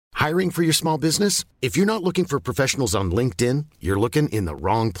Hiring for your small business? If you're not looking for professionals on LinkedIn, you're looking in the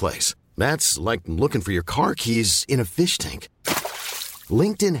wrong place. That's like looking for your car keys in a fish tank.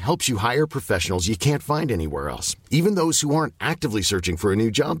 LinkedIn helps you hire professionals you can't find anywhere else, even those who aren't actively searching for a new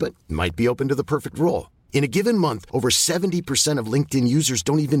job but might be open to the perfect role. In a given month, over 70% of LinkedIn users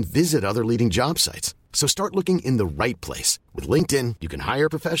don't even visit other leading job sites. So start looking in the right place. With LinkedIn, you can hire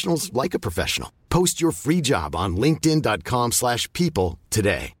professionals like a professional. Post your free job on linkedin.com/people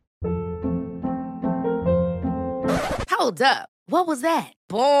today. Hold up. What was that?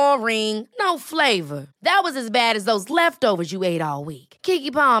 Boring. No flavor. That was as bad as those leftovers you ate all week.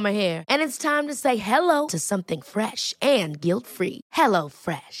 Keke Palmer here, and it's time to say hello to something fresh and guilt-free. Hello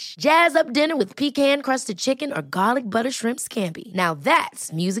Fresh. Jazz up dinner with pecan-crusted chicken or garlic butter shrimp scampi. Now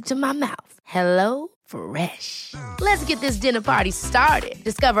that's music to my mouth. Hello Fresh. Let's get this dinner party started.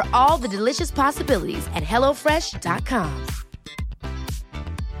 Discover all the delicious possibilities at hellofresh.com.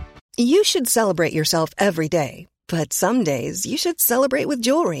 You should celebrate yourself every day. But some days, you should celebrate with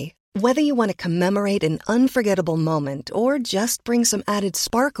jewelry. Whether you want to commemorate an unforgettable moment or just bring some added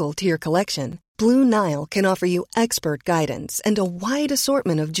sparkle to your collection, Blue Nile can offer you expert guidance and a wide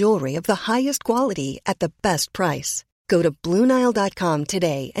assortment of jewelry of the highest quality at the best price. Go to BlueNile.com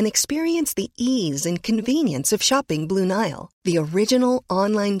today and experience the ease and convenience of shopping Blue Nile, the original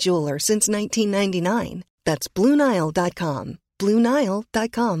online jeweler since 1999. That's BlueNile.com.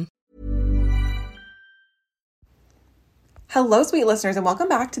 BlueNile.com. Hello, sweet listeners, and welcome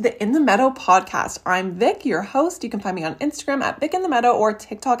back to the In the Meadow podcast. I'm Vic, your host. You can find me on Instagram at Vic in the Meadow or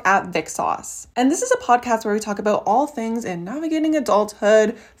TikTok at Vic Sauce. And this is a podcast where we talk about all things in navigating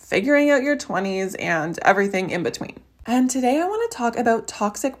adulthood, figuring out your 20s, and everything in between. And today I want to talk about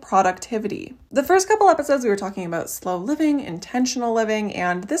toxic productivity. The first couple episodes we were talking about slow living, intentional living,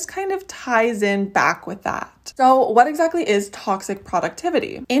 and this kind of ties in back with that. So what exactly is toxic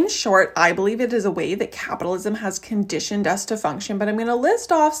productivity? In short, I believe it is a way that capitalism has conditioned us to function, but I'm going to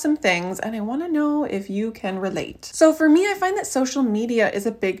list off some things and I want to know if you can relate. So for me, I find that social media is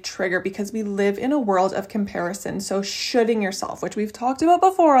a big trigger because we live in a world of comparison. So shoulding yourself, which we've talked about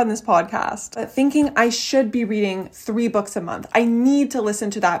before on this podcast, thinking I should be reading 3 books a month. I need to listen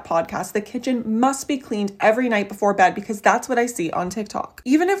to that podcast. The kitchen must be cleaned every night before bed because that's what I see on TikTok.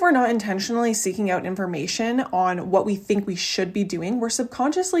 Even if we're not intentionally seeking out information on what we think we should be doing, we're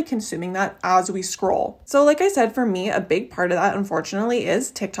subconsciously consuming that as we scroll. So like I said, for me, a big part of that, unfortunately, is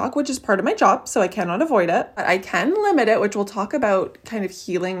TikTok, which is part of my job, so I cannot avoid it. But I can limit it, which we'll talk about kind of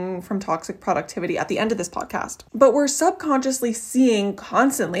healing from toxic productivity at the end of this podcast. But we're subconsciously seeing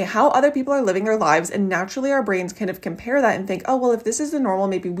constantly how other people are living their lives, and naturally our brains kind of compare that and think, oh, well, if this is the normal,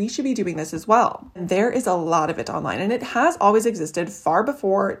 maybe we should be doing this as well. And there is a lot of it online, and it has always existed far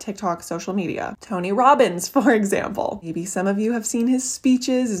before TikTok, social media. Tony Robbins, for example. Maybe some of you have seen his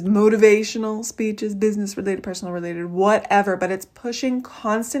speeches, his motivational speeches, business related, personal related, whatever, but it's pushing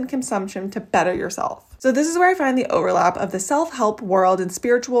constant consumption to better yourself. So this is where I find the overlap of the self-help world and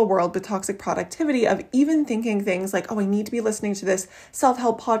spiritual world with toxic productivity, of even thinking things like, oh, I need to be listening to this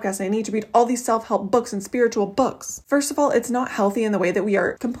self-help podcast and I need to read all these self-help books and spiritual books. First of all, it's not healthy in the way that we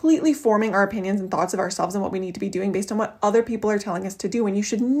are completely forming our opinions and thoughts of ourselves and what we need to be doing based on what other people are telling us to do. And you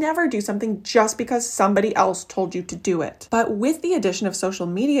should never do something just because somebody else told you to do it. But with the addition of social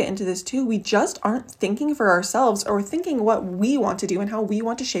media into this too, we just aren't thinking for ourselves or thinking what we want to do and how we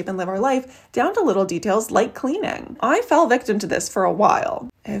want to shape and live our life, down to little details like cleaning. I fell victim to this for a while.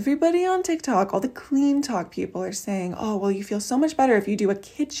 Everybody on TikTok, all the clean talk people are saying, oh, well, you feel so much better if you do a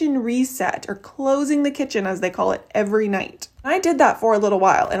kitchen reset or closing the kitchen, as they call it, every night. I did that for a little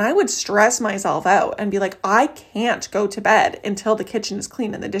while and I would stress myself out and be like, I can't go to bed until the kitchen is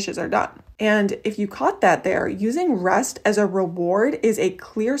clean and the dishes are done. And if you caught that there, using rest as a reward is a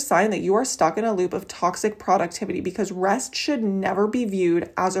clear sign that you are stuck in a loop of toxic productivity, because rest should never be viewed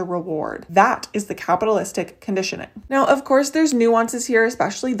as a reward. That is the capitalistic conditioning. Now, of course, there's nuances here,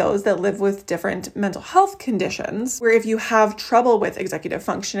 especially those that live with different mental health conditions, where if you have trouble with executive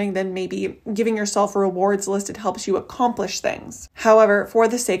functioning, then maybe giving yourself a rewards list, it helps you accomplish things. However, for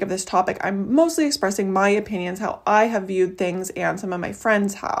the sake of this topic, I'm mostly expressing my opinions, how I have viewed things and some of my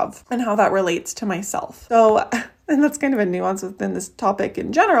friends have, and how that relates to myself. So, and that's kind of a nuance within this topic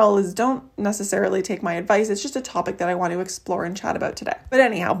in general, is don't necessarily take my advice. It's just a topic that I want to explore and chat about today. But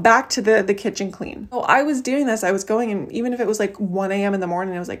anyhow, back to the kitchen clean. So I was doing this, I was going, and even if it was like 1 a.m. in the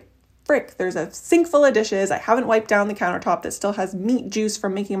morning, I was like, frick, there's a sink full of dishes. I haven't wiped down the countertop that still has meat juice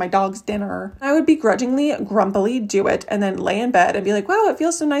from making my dog's dinner. I would begrudgingly, grumpily do it and then lay in bed and be like, wow, it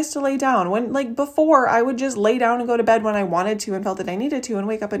feels so nice to lay down. When like before, I would just lay down and go to bed when I wanted to and felt that I needed to and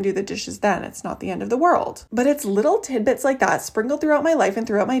wake up and do the dishes then. It's not the end of the world. But it's little tidbits like that sprinkled throughout my life and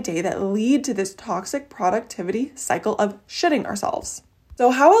throughout my day that lead to this toxic productivity cycle of shitting ourselves. So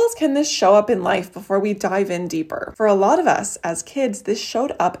how else can this show up in life before we dive in deeper? For a lot of us as kids, this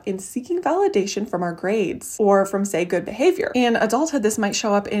showed up in seeking validation from our grades or from, say, good behavior. In adulthood, this might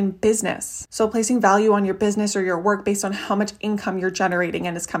show up in business. So placing value on your business or your work based on how much income you're generating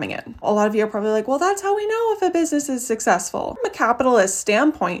and is coming in. A lot of you are probably like, well, that's how we know if a business is successful. From a capitalist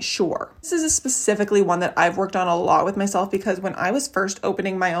standpoint, sure. This is specifically one that I've worked on a lot with myself because when I was first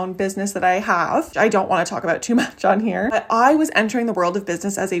opening my own business that I have, which I don't want to talk about too much on here, but I was entering the world of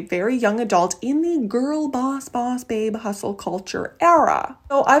business as a very young adult in the girl boss, babe, hustle culture era.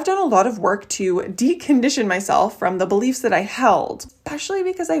 So I've done a lot of work to decondition myself from the beliefs that I held, especially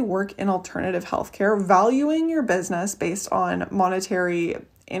because I work in alternative healthcare. Valuing your business based on monetary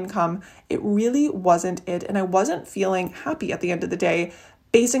income, it really wasn't it. And I wasn't feeling happy at the end of the day,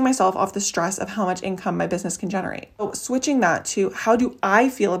 basing myself off the stress of how much income my business can generate. So switching that to how do I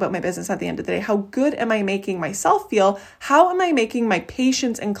feel about my business at the end of the day? How good am I making myself feel? How am I making my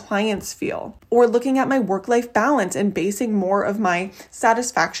patients and clients feel? Or looking at my work-life balance and basing more of my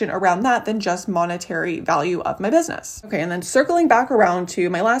satisfaction around that than just monetary value of my business. Okay, and then circling back around to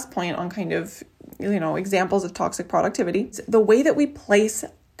my last point on kind of, examples of toxic productivity, the way that we place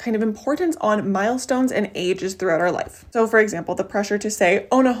kind of importance on milestones and ages throughout our life. So for example, the pressure to say,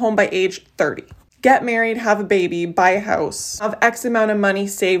 own a home by age 30, get married, have a baby, buy a house, have X amount of money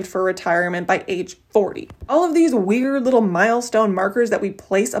saved for retirement by age 40. All of these weird little milestone markers that we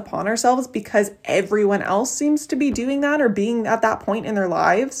place upon ourselves because everyone else seems to be doing that or being at that point in their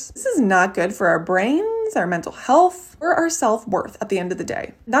lives. This is not good for our brains, our mental health, or our self-worth at the end of the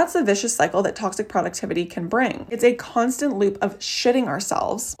day. That's a vicious cycle that toxic productivity can bring. It's a constant loop of shitting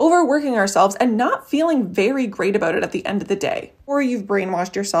ourselves, overworking ourselves, and not feeling very great about it at the end of the day. Or you've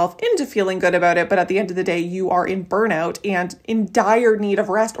brainwashed yourself into feeling good about it, but at the end of the day, you are in burnout and in dire need of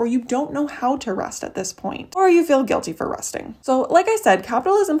rest, or you don't know how to rest at this point, or you feel guilty for resting. So like I said,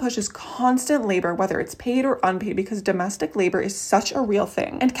 capitalism pushes constant labor, whether it's paid or unpaid, because domestic labor is such a real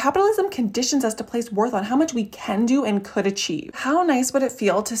thing. And capitalism conditions us to place worth on how much we can do and could achieve. How nice would it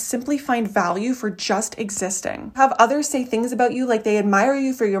feel to simply find value for just existing? Have others say things about you like they admire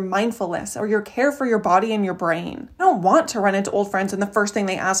you for your mindfulness or your care for your body and your brain. I don't want to run into old friends and the first thing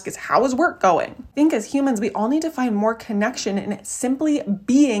they ask is, how is work going? I think as humans, we all need to find more connection in simply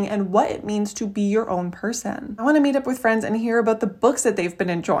being and what it means to be your own person. I want to meet up with friends and hear about the books that they've been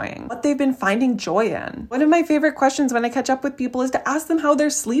enjoying, what they've been finding joy in. One of my favorite questions when I catch up with people is to ask them how they're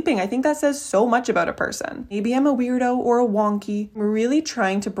sleeping. I think that says so much about a person. Maybe I'm a weirdo or a wonky. I'm really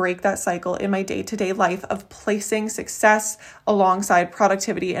trying to break that cycle in my day-to-day life of placing success alongside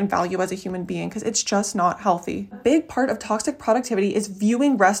productivity and value as a human being because it's just not healthy. A big part of toxic productivity is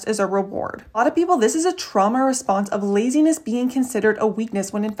viewing rest as a reward. A lot of people, this is a trauma response of laziness being considered a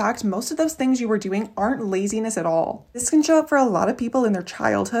weakness when in fact most of those things you were doing aren't laziness at all. This can show up for a lot of people in their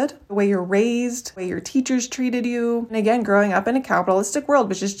childhood, the way you're raised, the way your teachers treated you, and again, growing up in a capitalistic world,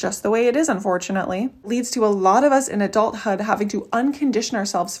 which is just the way it is, unfortunately, leads to a lot of us in adulthood having to uncondition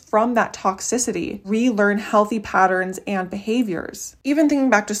ourselves from that toxicity, relearn healthy patterns and behaviors. Even thinking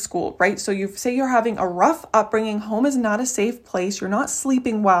back to school, right? So you say you're having a rough upbringing, home is not a safe place, you're not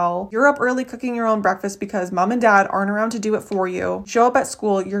sleeping well, you're up early cooking your own breakfast because mom and dad aren't around to do it for you, show up at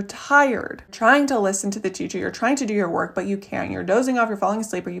school, you're tired, trying to listen to the teacher, you're trying to do your work, but you can't, you're dozing off, you're falling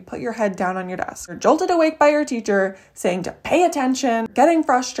asleep, or you put your head down on your desk. You're jolted awake by your teacher saying to pay attention, getting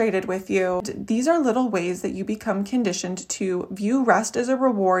frustrated with you. These are little ways that you become conditioned to view rest as a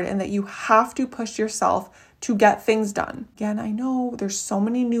reward and that you have to push yourself to get things done. Again, I know there's so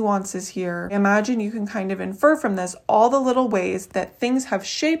many nuances here. I imagine you can kind of infer from this all the little ways that things have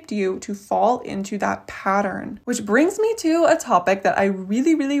shaped you to fall into that pattern. Which brings me to a topic that I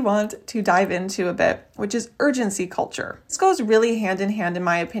really, really want to dive into a bit, which is urgency culture. This goes really hand in hand, in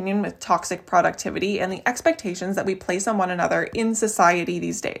my opinion, with toxic productivity and the expectations that we place on one another in society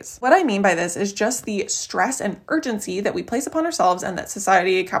these days. What I mean by this is just the stress and urgency that we place upon ourselves and that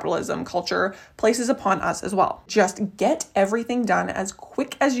society, capitalism, culture places upon us as well. Just get everything done as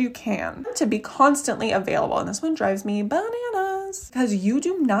quick as you can to be constantly available. And this one drives me bananas because you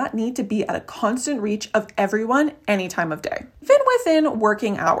do not need to be at a constant reach of everyone any time of day. Even within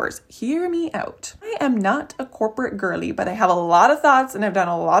working hours, hear me out. I am not a corporate girly, but I have a lot of thoughts and I've done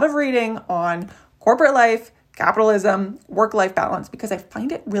a lot of reading on corporate life, capitalism, work-life balance, because I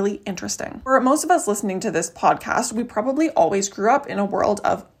find it really interesting. For most of us listening to this podcast, we probably always grew up in a world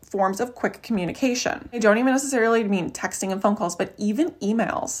of forms of quick communication. I don't even necessarily mean texting and phone calls, but even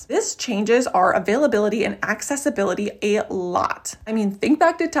emails. This changes our availability and accessibility a lot. I mean, think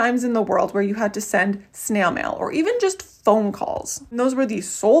back to times in the world where you had to send snail mail or even just phone calls. And those were the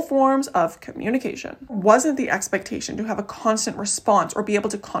sole forms of communication. It wasn't the expectation to have a constant response or be able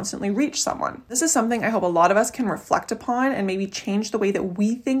to constantly reach someone. This is something I hope a lot of us can reflect upon and maybe change the way that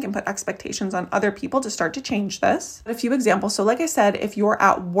we think and put expectations on other people to start to change this. A few examples. So like I said, if you're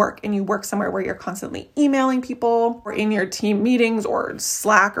at work and you work somewhere where you're constantly emailing people or in your team meetings or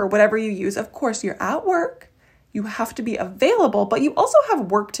Slack or whatever you use, of course, you're at work. You have to be available, but you also have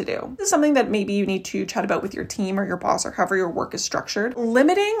work to do. This is something that maybe you need to chat about with your team or your boss or however your work is structured.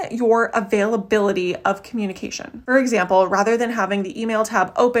 Limiting your availability of communication. For example, rather than having the email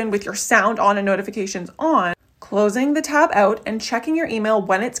tab open with your sound on and notifications on, closing the tab out and checking your email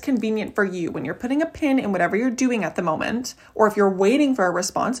when it's convenient for you, when you're putting a pin in whatever you're doing at the moment, or if you're waiting for a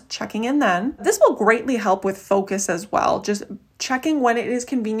response, checking in then. This will greatly help with focus as well, just checking when it is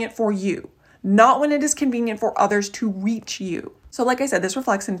convenient for you, not when it is convenient for others to reach you. So like I said, this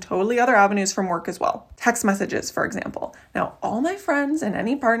reflects in totally other avenues from work as well. Text messages, for example. Now, all my friends and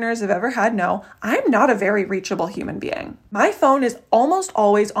any partners I've ever had know I'm not a very reachable human being. My phone is almost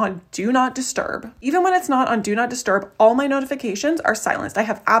always on Do Not Disturb. Even when it's not on Do Not Disturb, all my notifications are silenced. I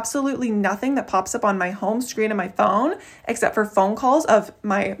have absolutely nothing that pops up on my home screen of my phone except for phone calls of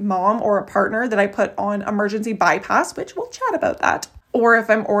my mom or a partner that I put on emergency bypass, which we'll chat about that. Or if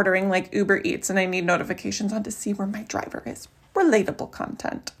I'm ordering like Uber Eats and I need notifications on to see where my driver is. Relatable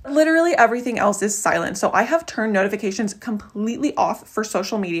content. Literally everything else is silent. So I have turned notifications completely off for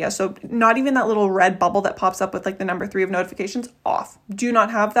social media. So not even that little red bubble that pops up with like the number 3 of notifications, off. Do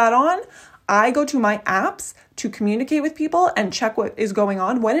not have that on. I go to my apps to communicate with people and check what is going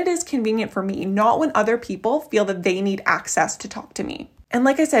on when it is convenient for me, not when other people feel that they need access to talk to me. And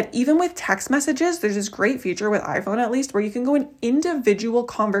like I said, even with text messages, there's this great feature with iPhone at least where you can go in individual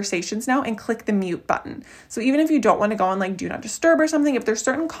conversations now and click the mute button. So even if you don't want to go on like Do Not Disturb or something, if there's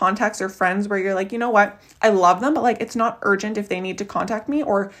certain contacts or friends where you're like, you know what, I love them, but like it's not urgent if they need to contact me,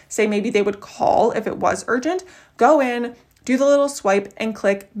 or say maybe they would call if it was urgent, go in, do the little swipe and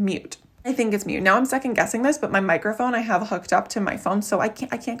click mute. I think it's mute. Now I'm second guessing this, but my microphone I have hooked up to my phone, so I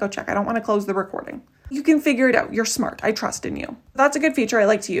can't go check. I don't want to close the recording. You can figure it out. You're smart. I trust in you. That's a good feature I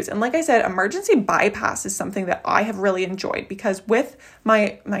like to use. And like I said, emergency bypass is something that I have really enjoyed because with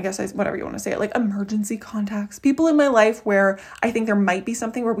my whatever you want to say it, like emergency contacts, people in my life where I think there might be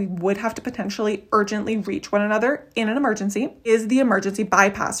something where we would have to potentially urgently reach one another in an emergency, is the emergency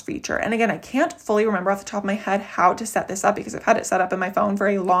bypass feature. And again, I can't fully remember off the top of my head how to set this up because I've had it set up in my phone for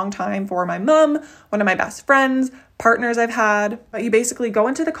a long time for my mom, one of my best friends, partners I've had. But you basically go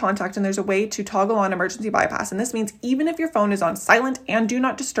into the contact and there's a way to toggle on emergency bypass. And this means even if your phone is on silent and Do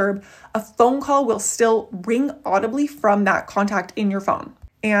Not Disturb, a phone call will still ring audibly from that contact in your phone.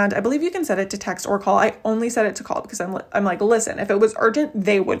 And I believe you can set it to text or call. I only set it to call because I'm like, listen, if it was urgent,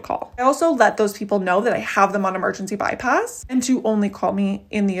 they would call. I also let those people know that I have them on emergency bypass and to only call me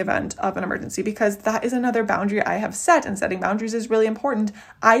in the event of an emergency, because that is another boundary I have set, and setting boundaries is really important.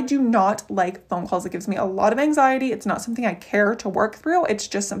 I do not like phone calls. It gives me a lot of anxiety. It's not something I care to work through. It's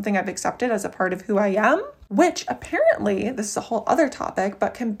just something I've accepted as a part of who I am, which apparently, this is a whole other topic,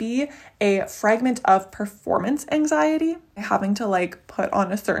 but can be a fragment of performance anxiety. Having to like put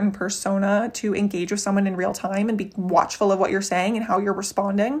on a certain persona to engage with someone in real time and be watchful of what you're saying and how you're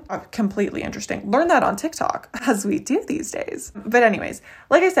responding. Completely interesting. Learn that on TikTok, as we do these days. But anyways,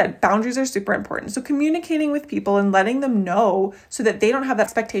 like I said, boundaries are super important. So communicating with people and letting them know so that they don't have that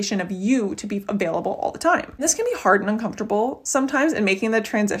expectation of you to be available all the time. This can be hard and uncomfortable sometimes, and making the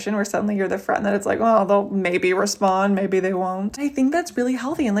transition where suddenly you're the friend that it's like, well, they'll maybe respond, maybe they won't. I think that's really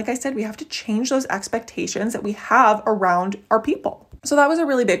healthy. And like I said, we have to change those expectations that we have around our people. So that was a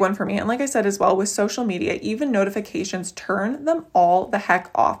really big one for me. And like I said as well, with social media, even notifications, turn them all the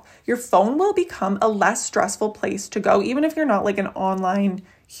heck off. Your phone will become a less stressful place to go, even if you're not like an online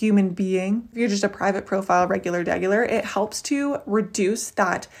human being. If you're just a private profile, regular, it helps to reduce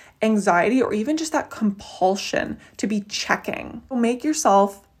that anxiety or even just that compulsion to be checking. So make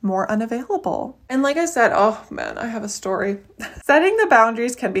yourself more unavailable. And like I said, oh man, I have a story. Setting the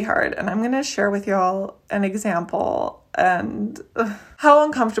boundaries can be hard. And I'm going to share with y'all an example and how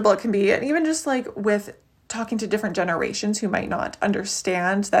uncomfortable it can be. And even just like with talking to different generations who might not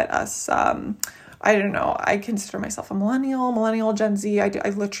understand that us I don't know. I consider myself a millennial, Gen Z. I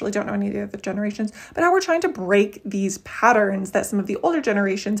literally don't know any of the other generations, but how we're trying to break these patterns that some of the older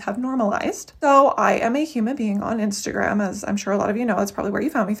generations have normalized. So I am a human being on Instagram, as I'm sure a lot of you know. That's probably where you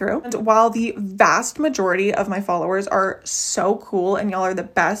found me through. And while the vast majority of my followers are so cool and y'all are the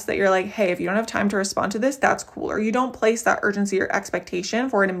best, that you're like, hey, if you don't have time to respond to this, that's cool. Or you don't place that urgency or expectation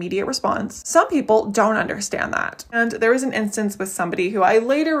for an immediate response. Some people don't understand that. And there was an instance with somebody who I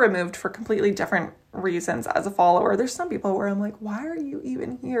later removed for completely different reasons as a follower. There's some people where I'm like, why are you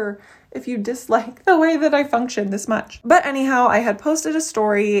even here if you dislike the way that I function this much? But anyhow, I had posted a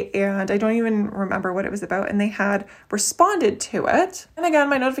story and I don't even remember what it was about, and they had responded to it. And again,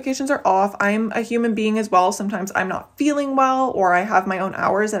 my notifications are off. I'm a human being as well. Sometimes I'm not feeling well, or I have my own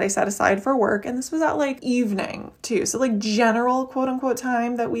hours that I set aside for work. And this was at like evening too. So like general quote unquote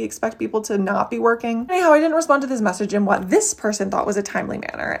time that we expect people to not be working. Anyhow, I didn't respond to this message in what this person thought was a timely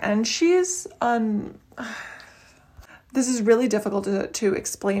manner. And she's this is really difficult to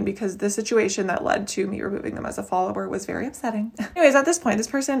explain because the situation that led to me removing them as a follower was very upsetting. Anyways, at this point, this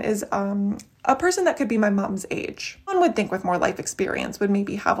person is a person that could be my mom's age. One would think with more life experience would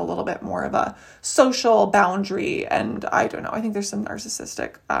maybe have a little bit more of a social boundary, and I don't know. I think there's some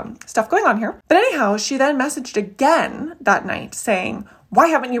narcissistic stuff going on here. But anyhow, she then messaged again that night saying, why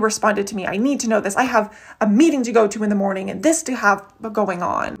haven't you responded to me? I need to know this. I have a meeting to go to in the morning and this to have going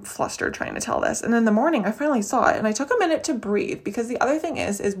on. Flustered trying to tell this. And in the morning, I finally saw it and I took a minute to breathe, because the other thing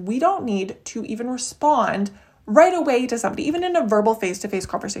is we don't need to even respond right away to somebody, even in a verbal face-to-face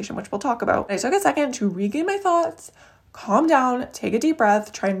conversation, which we'll talk about. I took a second to regain my thoughts, calm down, take a deep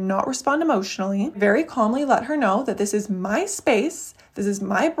breath, try not respond emotionally, very calmly let her know that this is my space. This is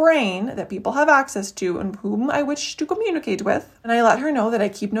my brain that people have access to and whom I wish to communicate with. And I let her know that I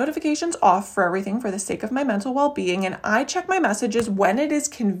keep notifications off for everything for the sake of my mental well-being. And I check my messages when it is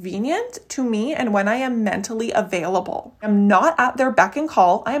convenient to me and when I am mentally available. I'm not at their beck and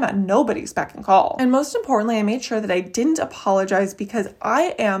call. I am at nobody's beck and call. And most importantly, I made sure that I didn't apologize, because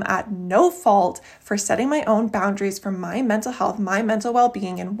I am at no fault for setting my own boundaries for my mental health, my mental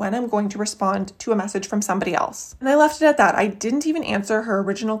well-being, and when I'm going to respond to a message from somebody else. And I left it at that. I didn't even answer her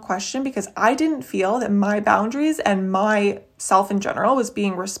original question because I didn't feel that my boundaries and my self in general was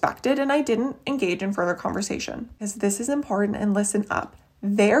being respected, and I didn't engage in further conversation. Because this is important, and listen up.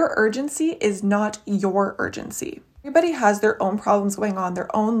 Their urgency is not your urgency. Everybody has their own problems going on,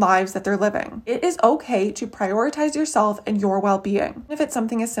 their own lives that they're living. It is okay to prioritize yourself and your well-being. If it's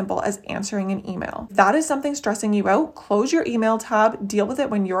something as simple as answering an email, if that is something stressing you out, close your email tab, deal with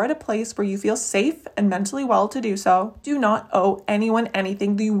it when you're at a place where you feel safe and mentally well to do so. Do not owe anyone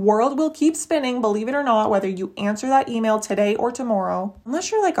anything. The world will keep spinning, believe it or not, whether you answer that email today or tomorrow.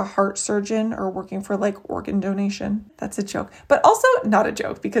 Unless you're like a heart surgeon or working for like organ donation. That's a joke, but also not a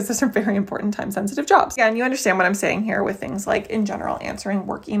joke, because those are very important time-sensitive jobs. Yeah, and you understand what I'm saying here with things like, in general, answering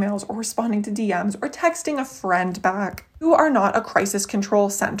work emails or responding to DMs or texting a friend back. You are not a crisis control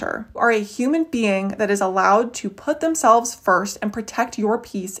center. You are a human being that is allowed to put themselves first and protect your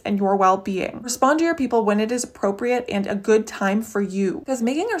peace and your well-being. Respond to your people when it is appropriate and a good time for you. Because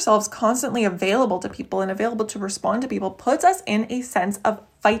making ourselves constantly available to people and available to respond to people puts us in a sense of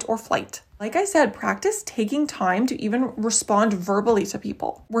fight or flight. Like I said, practice taking time to even respond verbally to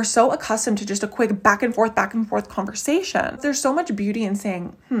people. We're so accustomed to just a quick back and forth conversation. There's so much beauty in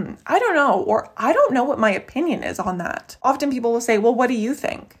saying, I don't know, or I don't know what my opinion is on that. Often people will say, well, what do you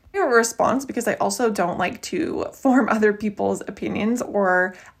think? Your response, because I also don't like to form other people's opinions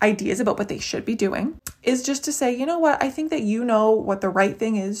or ideas about what they should be doing, is just to say, you know what, I think that you know what the right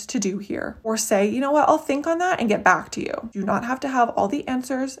thing is to do here. Or say, you know what, I'll think on that and get back to you. You do not have to have all the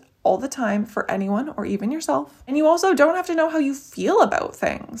answers all the time for anyone or even yourself. And you also don't have to know how you feel about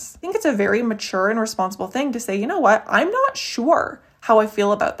things. I think it's a very mature and responsible thing to say, you know what, I'm not sure how I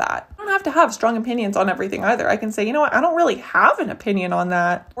feel about that. I don't have to have strong opinions on everything either. I can say, you know what, I don't really have an opinion on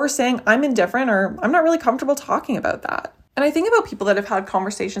that. Or saying I'm indifferent, or I'm not really comfortable talking about that. And I think about people that I've had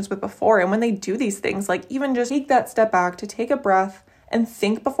conversations with before, and when they do these things, like even just take that step back to take a breath and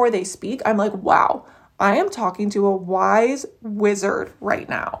think before they speak, I'm like, wow, I am talking to a wise wizard right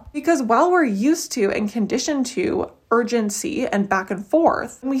now. Because while we're used to and conditioned to urgency and back and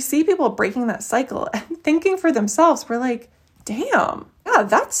forth, when we see people breaking that cycle and thinking for themselves, we're like, damn, yeah,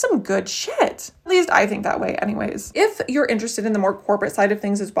 that's some good shit. least I think that way anyways. If you're interested in the more corporate side of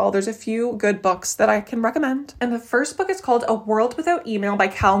things as well, there's a few good books that I can recommend. And the first book is called A World Without Email by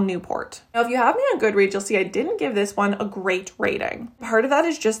Cal Newport. Now, if you have me on Goodreads, you'll see I didn't give this one a great rating. Part of that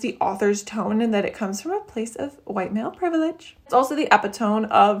is just the author's tone and that it comes from a place of white male privilege. It's also the epitome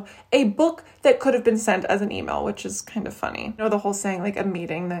of a book that could have been sent as an email, which is kind of funny. You know, the whole saying like a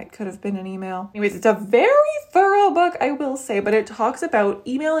meeting that could have been an email. Anyways, it's a very thorough book, I will say, but it talks about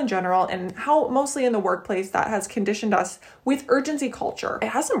email in general and how mostly in the workplace that has conditioned us with urgency culture. It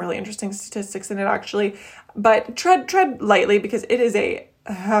has some really interesting statistics in it actually, but tread lightly because it is a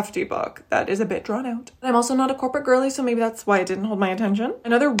hefty book that is a bit drawn out. I'm also not a corporate girly, so maybe that's why it didn't hold my attention.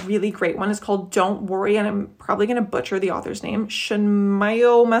 Another really great one is called Don't Worry, and I'm probably going to butcher the author's name,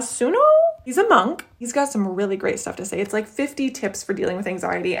 Shinmayo Masuno? He's a monk. He's got some really great stuff to say. It's like 50 tips for dealing with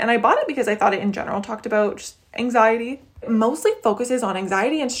anxiety, and I bought it because I thought it in general talked about just anxiety. It mostly focuses on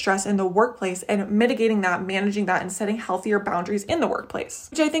anxiety and stress in the workplace and mitigating that, managing that, and setting healthier boundaries in the workplace,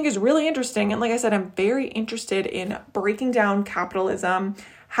 which I think is really interesting. And like I said, I'm very interested in breaking down capitalism,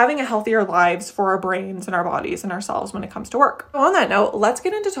 having a healthier lives for our brains and our bodies and ourselves when it comes to work. So on that note, let's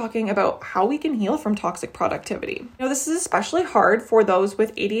get into talking about how we can heal from toxic productivity. You know, this is especially hard for those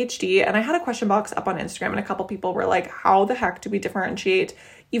with ADHD, and I had a question box up on Instagram and a couple people were like, how the heck do we differentiate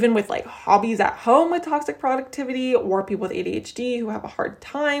even with like hobbies at home with toxic productivity or people with ADHD who have a hard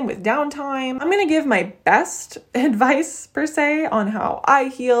time with downtime? I'm going to give my best advice per se on how I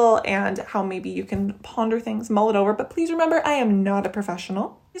heal and how maybe you can ponder things, mull it over. But please remember, I am not a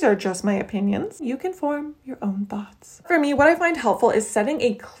professional. These are just my opinions. You can form your own thoughts. For me, what I find helpful is setting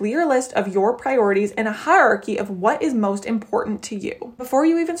a clear list of your priorities and a hierarchy of what is most important to you. Before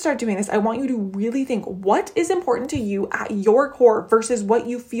you even start doing this, I want you to really think what is important to you at your core versus what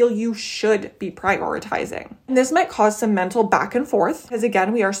you feel you should be prioritizing. And this might cause some mental back and forth because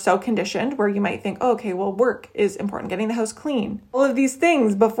again, we are so conditioned where you might think, oh, okay, well, work is important, getting the house clean, all of these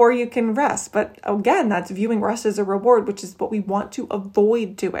things before you can rest. But again, that's viewing rest as a reward, which is what we want to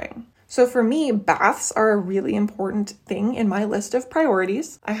avoid doing. So for me, baths are a really important thing in my list of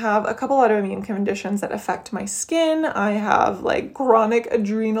priorities. I have a couple autoimmune conditions that affect my skin. I have like chronic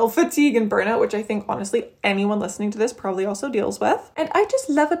adrenal fatigue and burnout, which I think honestly anyone listening to this probably also deals with. And I just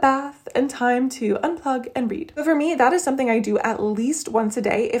love a bath and time to unplug and read. So for me, that is something I do at least once a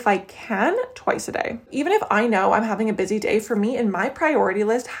day, if I can, twice a day. Even if I know I'm having a busy day, for me in my priority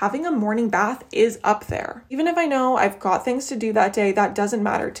list, having a morning bath is up there. Even if I know I've got things to do that day, that doesn't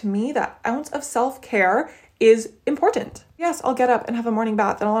matter to me. That ounce of self-care is important. Yes, I'll get up and have a morning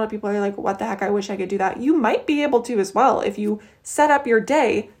bath. And a lot of people are like, what the heck? I wish I could do that. You might be able to as well if you set up your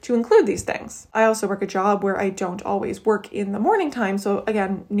day to include these things. I also work a job where I don't always work in the morning time. So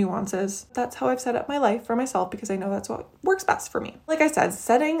again, nuances. That's how I've set up my life for myself because I know that's what works best for me. Like I said,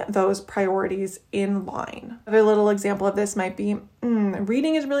 setting those priorities in line. Another little example of this might be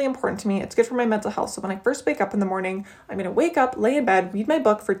reading is really important to me. It's good for my mental health. So when I first wake up in the morning, I'm going to wake up, lay in bed, read my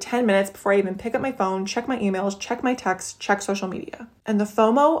book for 10 minutes before I even pick up my phone, check my emails, check my texts, check social media. And the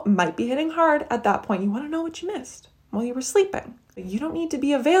FOMO might be hitting hard at that point. You want to know what you missed while you were sleeping. But you don't need to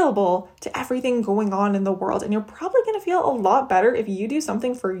be available to everything going on in the world. And you're probably going to feel a lot better if you do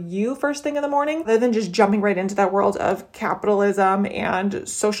something for you first thing in the morning, rather than just jumping right into that world of capitalism and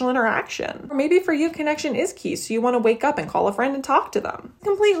social interaction. Or maybe for you, connection is key. So you want to wake up and call a friend and talk to them.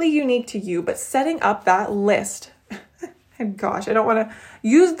 Completely unique to you, but setting up that list. And gosh, I don't want to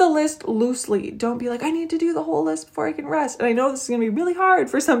use the list loosely. Don't be like, I need to do the whole list before I can rest. And I know this is going to be really hard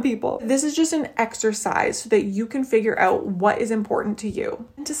for some people. This is just an exercise so that you can figure out what is important to you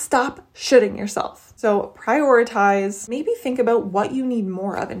and to stop shitting yourself. So prioritize, maybe think about what you need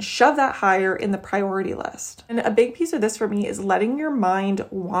more of and shove that higher in the priority list. And a big piece of this for me is letting your mind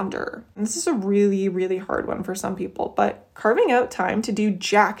wander. And this is a really, really hard one for some people, but carving out time to do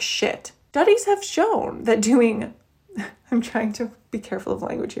jack shit. Studies have shown that doing I'm trying to be careful of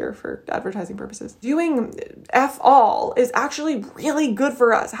language here for advertising purposes. Doing F all is actually really good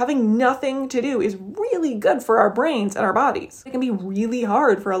for us. Having nothing to do is really good for our brains and our bodies. It can be really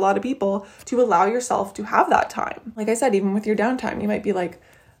hard for a lot of people to allow yourself to have that time. Like I said, even with your downtime, you might be like,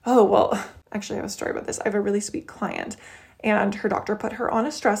 oh, well, actually I have a story about this. I have a really sweet client and her doctor put her on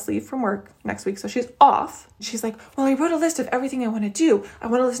a stress leave from work next week. So she's off. She's like, well, I wrote a list of everything I want to do. I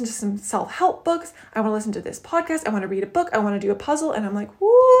want to listen to some self-help books. I want to listen to this podcast. I want to read a book. I want to do a puzzle. And I'm like,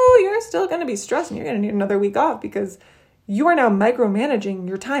 whoo, you're still going to be stressed and you're going to need another week off because you are now micromanaging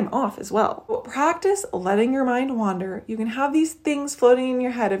your time off as well. But practice letting your mind wander. You can have these things floating in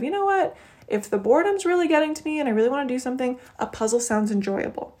your head of, you know what? If the boredom's really getting to me and I really want to do something, a puzzle sounds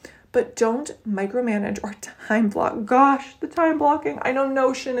enjoyable. But don't micromanage or time block. Gosh, the time blocking. I know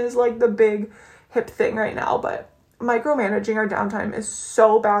Notion is like the big hip thing right now, but micromanaging our downtime is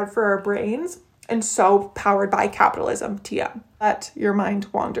so bad for our brains and so powered by capitalism. TM. Let your mind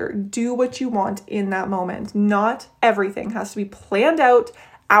wander. Do what you want in that moment. Not everything has to be planned out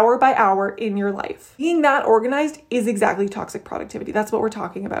hour by hour in your life. Being that organized is exactly toxic productivity. That's what we're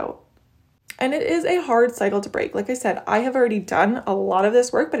talking about. And it is a hard cycle to break. Like I said, I have already done a lot of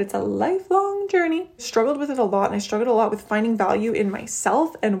this work, but it's a lifelong journey. I struggled with it a lot, and I struggled a lot with finding value in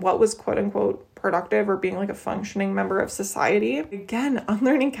myself and what was quote unquote productive or being like a functioning member of society. Again,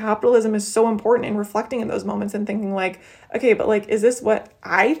 unlearning capitalism is so important in reflecting in those moments and thinking like, okay, but like, is this what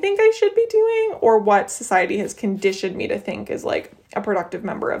I think I should be doing or what society has conditioned me to think is like a productive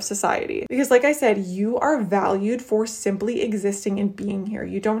member of society? Because like I said, you are valued for simply existing and being here.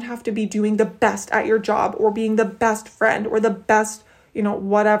 You don't have to be doing the best at your job or being the best friend or the best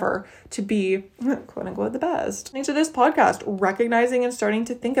whatever to be quote unquote the best. Into this podcast, recognizing and starting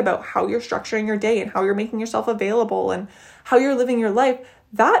to think about how you're structuring your day and how you're making yourself available and how you're living your life.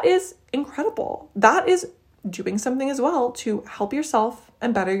 That is incredible. That is doing something as well to help yourself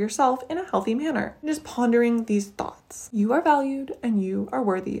and better yourself in a healthy manner. And just pondering these thoughts. You are valued and you are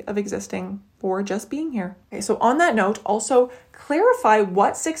worthy of existing for just being here. Okay, so on that note, also clarify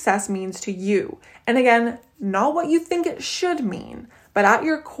what success means to you. And again, not what you think it should mean, but at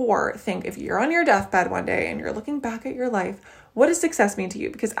your core, think if you're on your deathbed one day and you're looking back at your life, what does success mean to you?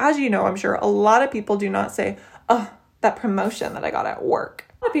 Because as you know, I'm sure a lot of people do not say, oh, that promotion that I got at work.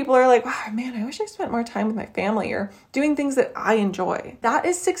 A lot of people are like, wow, man, I wish I spent more time with my family or doing things that I enjoy. That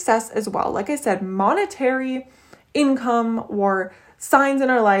is success as well. Like I said, monetary income or signs in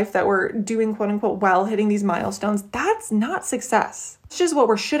our life that we're doing quote unquote well, hitting these milestones, that's not success. It's just what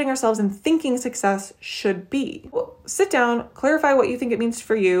we're shitting ourselves and thinking success should be. Well, sit down, clarify what you think it means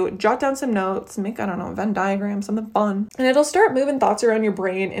for you, jot down some notes, make, a Venn diagram, something fun. And it'll start moving thoughts around your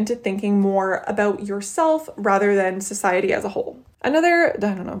brain into thinking more about yourself rather than society as a whole. Another,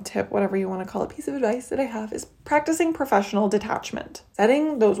 tip, whatever you want to call it, piece of advice that I have is practicing professional detachment.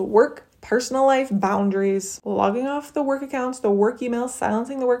 Setting those personal life boundaries, logging off the work accounts, the work emails,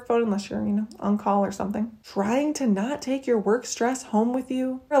 silencing the work phone unless you're, on call or something. Trying to not take your work stress home with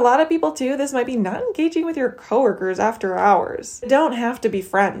you. For a lot of people too, this might be not engaging with your coworkers after hours. You don't have to be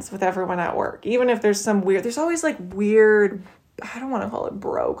friends with everyone at work. Even if there's there's always weird, I don't want to call it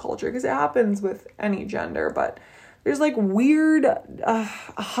bro culture because it happens with any gender, but there's weird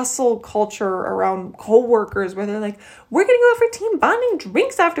hustle culture around coworkers where they're like, we're going to go out for team bonding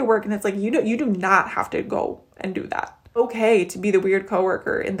drinks after work. And it's like, you do not have to go and do that. Okay to be the weird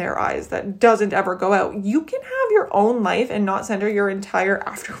coworker in their eyes that doesn't ever go out. You can have your own life and not center your entire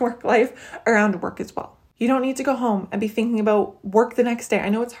after work life around work as well. You don't need to go home and be thinking about work the next day. I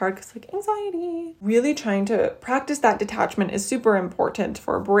know it's hard because anxiety. Really trying to practice that detachment is super important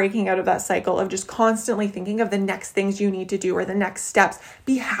for breaking out of that cycle of just constantly thinking of the next things you need to do or the next steps.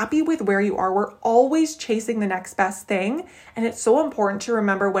 Be happy with where you are. We're always chasing the next best thing. And it's so important to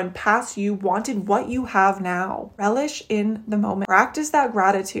remember when past you wanted what you have now. Relish in the moment. Practice that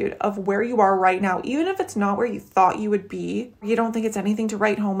gratitude of where you are right now, even if it's not where you thought you would be. You don't think it's anything to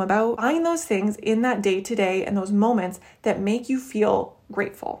write home about. Find those things in that day-to-day and those moments that make you feel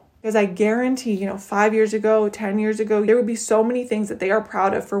grateful. Because I guarantee, 5 years ago, 10 years ago, there would be so many things that they are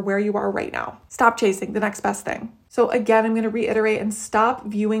proud of for where you are right now. Stop chasing the next best thing. So again, I'm going to reiterate and stop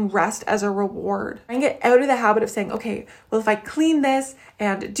viewing rest as a reward. Try and get out of the habit of saying, okay, well, if I clean this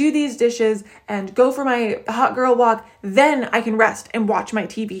and do these dishes and go for my hot girl walk, then I can rest and watch my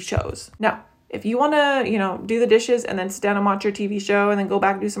TV shows. No. If you want to, do the dishes and then sit down and watch your TV show and then go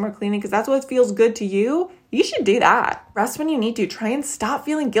back and do some more cleaning because that's what feels good to you, you should do that. Rest when you need to. Try and stop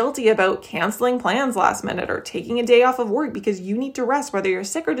feeling guilty about canceling plans last minute or taking a day off of work because you need to rest, whether you're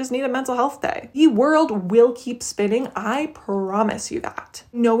sick or just need a mental health day. The world will keep spinning. I promise you that.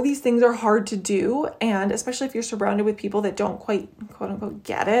 Know these things are hard to do, and especially if you're surrounded with people that don't quite, quote unquote,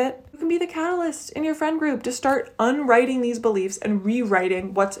 get it, you can be the catalyst in your friend group to start unwriting these beliefs and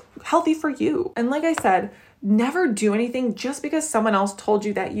rewriting what's healthy for you. And like I said, never do anything just because someone else told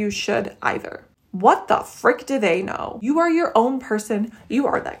you that you should either. What the frick do they know? You are your own person. You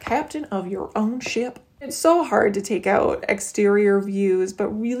are the captain of your own ship. It's so hard to take out exterior views, but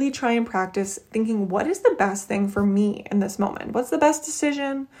really try and practice thinking, what is the best thing for me in this moment? What's the best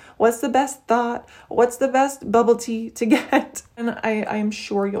decision? What's the best thought? What's the best bubble tea to get? And I am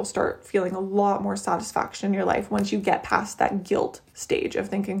sure you'll start feeling a lot more satisfaction in your life once you get past that guilt stage of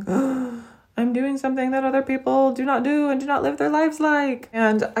thinking, I'm doing something that other people do not do and do not live their lives like.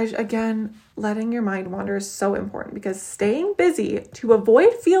 And again, letting your mind wander is so important because staying busy to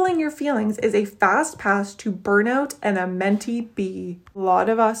avoid feeling your feelings is a fast pass to burnout and a mentee bee. A lot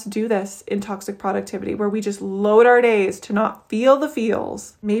of us do this in toxic productivity where we just load our days to not feel the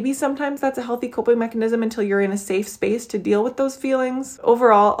feels. Maybe sometimes that's a healthy coping mechanism until you're in a safe space to deal with those feelings.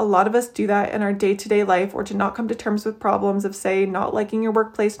 Overall, a lot of us do that in our day-to-day life, or to not come to terms with problems of, say, not liking your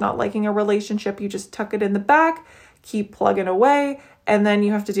workplace, not liking a relationship. You just tuck it in the back, keep plugging away, and then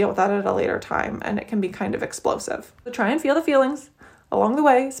you have to deal with that at a later time, and it can be kind of explosive. So try and feel the feelings along the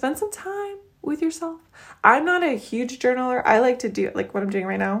way. Spend some time with yourself. I'm not a huge journaler. I like to do like what I'm doing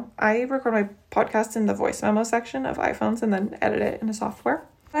right now. I record my podcast in the voice memo section of iPhones and then edit it in a software.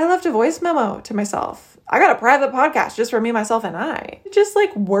 I love to voice memo to myself. I got a private podcast just for me, myself, and I. Just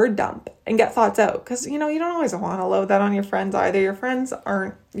like word dump and get thoughts out. Because, you don't always want to load that on your friends either. Your friends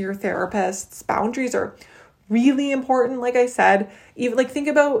aren't your therapists. Boundaries are really important. Like I said, even like think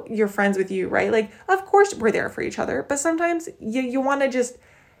about your friends with you, right? Like, of course we're there for each other, but sometimes you want to just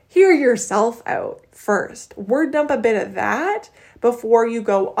hear yourself out first. Word dump a bit of that before you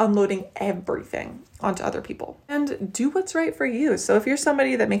go unloading everything onto other people, and do what's right for you. So if you're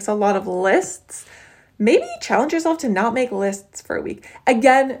somebody that makes a lot of lists, maybe challenge yourself to not make lists for a week.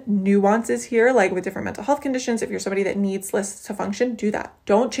 Again, nuances here, like with different mental health conditions. If you're somebody that needs lists to function, do that.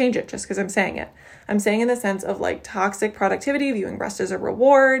 Don't change it just because I'm saying it. I'm saying in the sense of like toxic productivity, viewing rest as a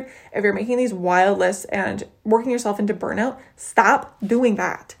reward. If you're making these wild lists and working yourself into burnout, stop doing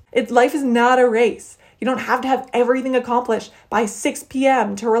that. Life is not a race. You don't have to have everything accomplished by 6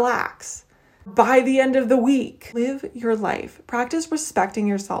 p.m. to relax. By the end of the week, live your life. Practice respecting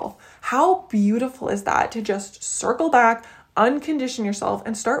yourself. How beautiful is that to just circle back, uncondition yourself,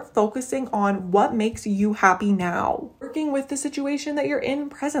 and start focusing on what makes you happy now, working with the situation that you're in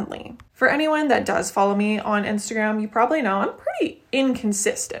presently. For anyone that does follow me on Instagram, you probably know I'm pretty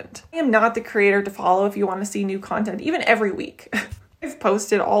inconsistent. I am not the creator to follow if you want to see new content, even every week. I've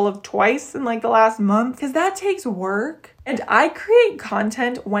posted all of twice in like the last month because that takes work, and I create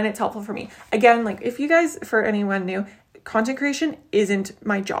content when it's helpful for me. Again, like if you guys, for anyone new, content creation isn't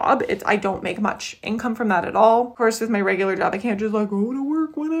my job. I don't make much income from that at all. Of course, with my regular job, I can't just like go to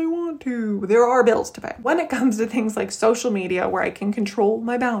work when I want to. There are bills to pay. When it comes to things like social media where I can control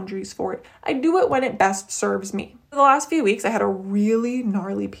my boundaries for it, I do it when it best serves me. For the last few weeks, I had a really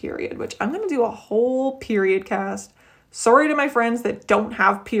gnarly period, which I'm going to do a whole period cast. Sorry to my friends that don't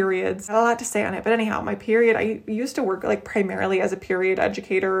have periods. I had a lot to say on it. But anyhow, my period, I used to work like primarily as a period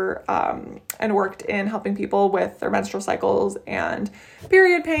educator and worked in helping people with their menstrual cycles and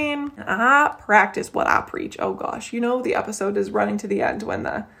period pain. I practice what I preach. Oh gosh, the episode is running to the end when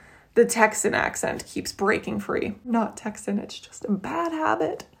the Texan accent keeps breaking free. Not Texan, it's just a bad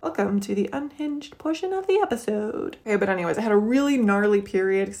habit. Welcome to the unhinged portion of the episode. Okay, but anyways, I had a really gnarly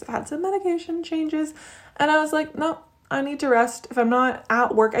period because I've had some medication changes. And I was like, no, I need to rest. If I'm not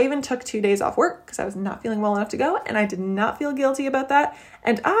at work, I even took 2 days off work because I was not feeling well enough to go, and I did not feel guilty about that.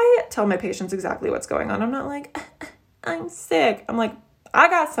 And I tell my patients exactly what's going on. I'm not like, I'm sick. I'm like, I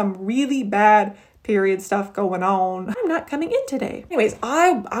got some really bad period stuff going on. I'm not coming in today. Anyways,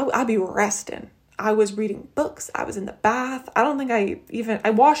 I'd be resting. I was reading books. I was in the bath. I don't think I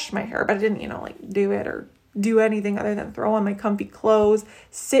washed my hair, but I didn't, do it or do anything other than throw on my comfy clothes,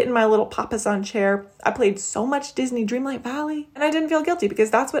 sit in my little papasan chair. I played so much Disney Dreamlight Valley, and I didn't feel guilty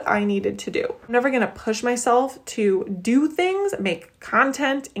because that's what I needed to do. I'm never going to push myself to do things, make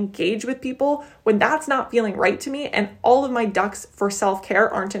content, engage with people when that's not feeling right to me and all of my ducks for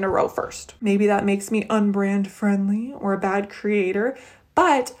self-care aren't in a row first. Maybe that makes me unbrand friendly or a bad creator,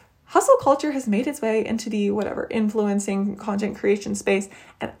 but hustle culture has made its way into the influencing content creation space,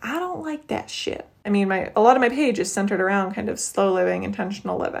 and I don't like that shit. I mean, a lot of my page is centered around kind of slow living,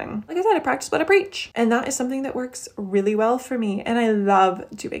 intentional living. Like I said, I practice what I preach, and that is something that works really well for me, and I love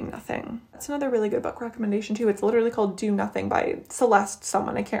doing nothing. That's another really good book recommendation too. It's literally called Do Nothing by Celeste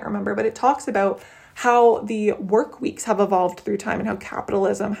someone, I can't remember, but it talks about how the work weeks have evolved through time and how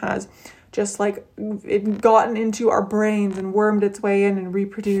capitalism has just like it gotten into our brains and wormed its way in and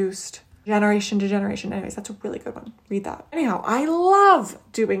reproduced generation to generation. Anyways, that's a really good one. Read that. Anyhow, I love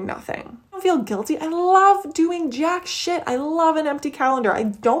doing nothing. I don't feel guilty. I love doing jack shit. I love an empty calendar. I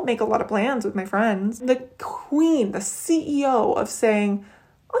don't make a lot of plans with my friends. The queen, the CEO of saying,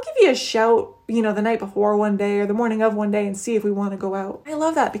 I'll give you a shout, the night before one day or the morning of one day and see if we want to go out. I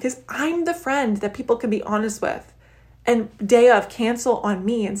love that because I'm the friend that people can be honest with. And day of, cancel on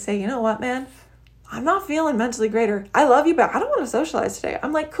me and say, you know what, man? I'm not feeling mentally great, or I love you, but I don't want to socialize today.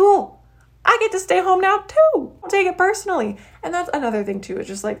 I'm like, cool. I get to stay home now too. Don't take it personally. And that's another thing too, is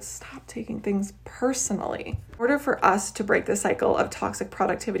just like, stop taking things personally. In order for us to break the cycle of toxic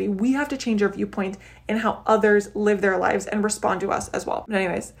productivity, we have to change our viewpoint in how others live their lives and respond to us as well. But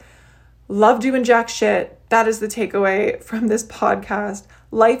anyways, love doing jack shit. That is the takeaway from this podcast.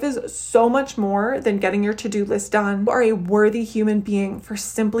 Life is so much more than getting your to-do list done. You are a worthy human being for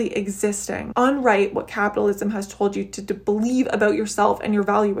simply existing. Unwrite what capitalism has told you to believe about yourself and your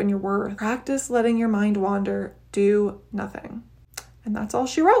value and your worth. Practice letting your mind wander. Do nothing. And that's all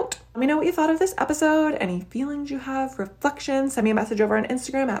she wrote. Let me know what you thought of this episode, any feelings you have, reflections. Send me a message over on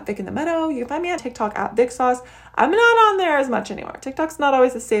Instagram at Vic in the Meadow. You can find me on TikTok at VicSauce. I'm not on there as much anymore. TikTok's not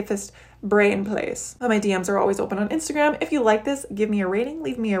always the safest brain place. But my DMs are always open on Instagram. If you like this, give me a rating,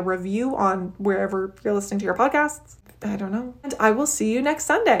 leave me a review on wherever you're listening to your podcasts. I don't know. And I will see you next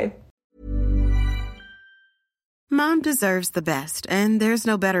Sunday. Mom deserves the best, and there's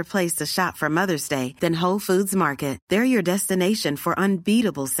no better place to shop for Mother's Day than Whole Foods Market. They're your destination for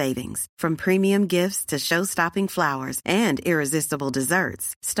unbeatable savings, from premium gifts to show-stopping flowers and irresistible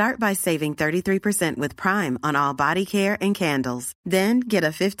desserts. Start by saving 33% with Prime on all body care and candles. Then get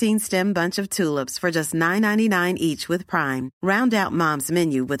a 15-stem bunch of tulips for just $9.99 each with Prime. Round out Mom's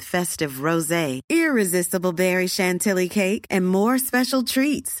menu with festive rosé, irresistible berry chantilly cake, and more special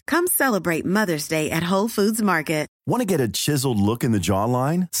treats. Come celebrate Mother's Day at Whole Foods Market. Want to get a chiseled look in the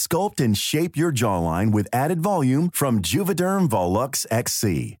jawline? Sculpt and shape your jawline with added volume from Juvederm Volux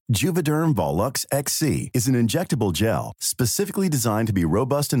XC. Juvederm Volux XC is an injectable gel specifically designed to be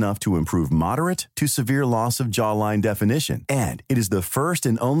robust enough to improve moderate to severe loss of jawline definition. And it is the first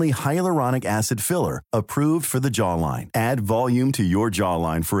and only hyaluronic acid filler approved for the jawline. Add volume to your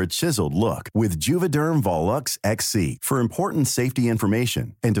jawline for a chiseled look with Juvederm Volux XC. For important safety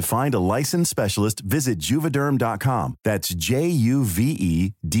information and to find a licensed specialist, visit Juvederm.com. That's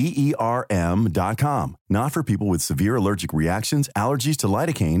Juvederm.com. Not for people with severe allergic reactions, allergies to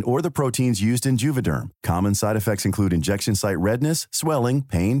lidocaine, or the proteins used in Juvederm. Common side effects include injection site redness, swelling,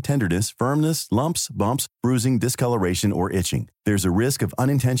 pain, tenderness, firmness, lumps, bumps, bruising, discoloration, or itching. There's a risk of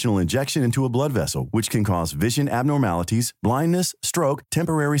unintentional injection into a blood vessel, which can cause vision abnormalities, blindness, stroke,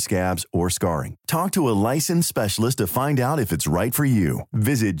 temporary scabs, or scarring. Talk to a licensed specialist to find out if it's right for you.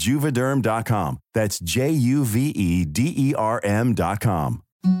 Visit Juvederm.com. That's Juvederm.com.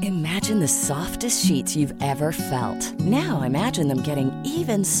 Imagine the softest sheets you've ever felt. Now imagine them getting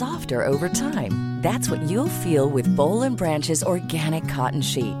even softer over time. That's what you'll feel with Boll & Branch's organic cotton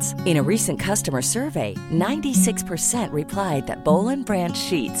sheets. In a recent customer survey, 96% replied that Boll & Branch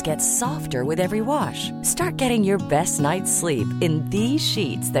sheets get softer with every wash. Start getting your best night's sleep in these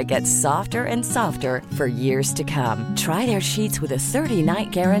sheets that get softer and softer for years to come. Try their sheets with a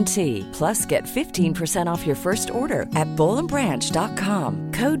 30-night guarantee. Plus, get 15% off your first order at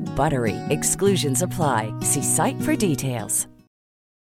bollandbranch.com. Code BUTTERY. Exclusions apply. See site for details.